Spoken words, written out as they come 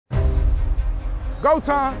Go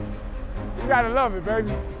time. You gotta love it,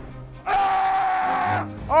 baby.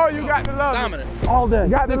 Oh, you got to love Dominant. it. All day.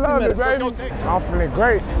 You got to love it, baby. Let's go take it. I'm feeling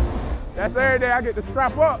great. That's every day I get to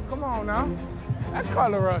strap up. Come on now. That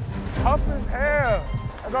color rush, tough as hell.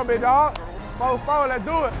 Let's go, big dog. 4-4, let's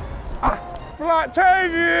do it.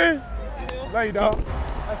 Floctavian. There you go.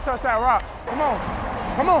 Let's touch that rock. Come on.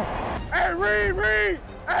 Come on. Hey, Reed.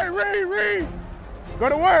 Hey, Reed. Go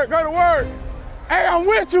to work. Hey, I'm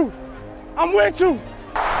with you.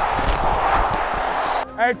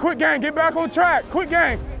 Hey, quick game, get back on track. Quick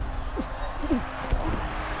game.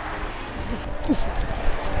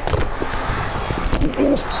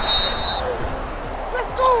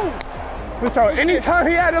 Let's go! So anytime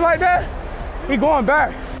he had it like that, he going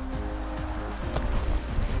back.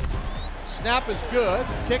 Snap is good.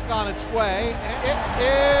 Kick on its way, and it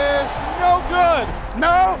is no good.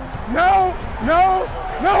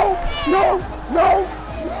 No.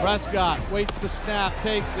 Prescott waits the snap,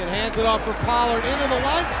 takes it, hands it off for Pollard into the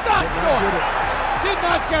line. Stop short. Did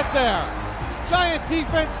not get there. Giant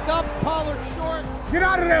defense stops Pollard short. Get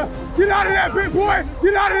out of there, big boy.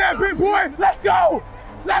 Let's go.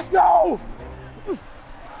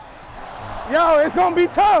 Yo, it's gonna be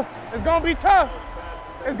tough.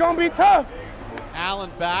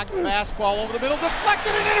 Allen back, fastball over the middle,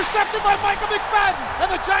 deflected and intercepted by Michael McFadden,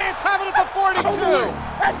 and the Giants have it at the 42.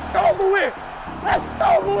 That's over with.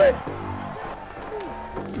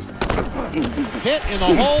 Hit in the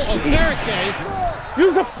hole of Barricade.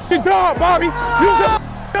 Use a f***ing dog, Bobby.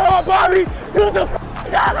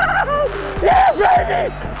 Yeah,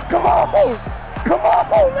 baby. Come on, man.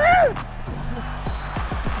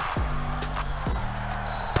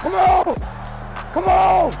 Come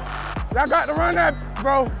on. Y'all got to run that,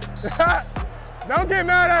 bro. Don't get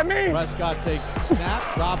mad at me. Prescott takes the snap,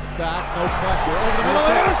 drops back, no pressure. Over the middle,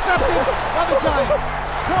 and intercepted by the Giants.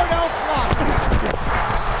 Cordell Flock.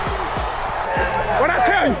 What I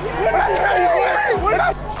tell you?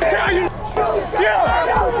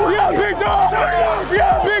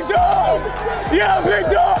 Yeah, big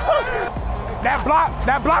dog.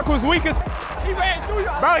 That block was weak as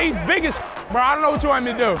bro, he's big as bro, I don't know what you want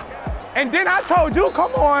me to do. And then I told you,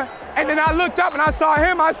 come on. And then I looked up and I saw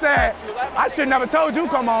him. I said, I should never told you,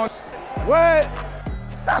 come on. What?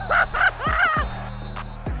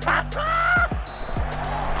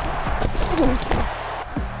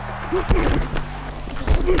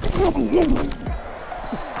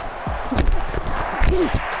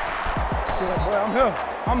 Boy,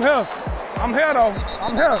 I'm here though.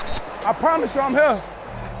 I promise you I'm here.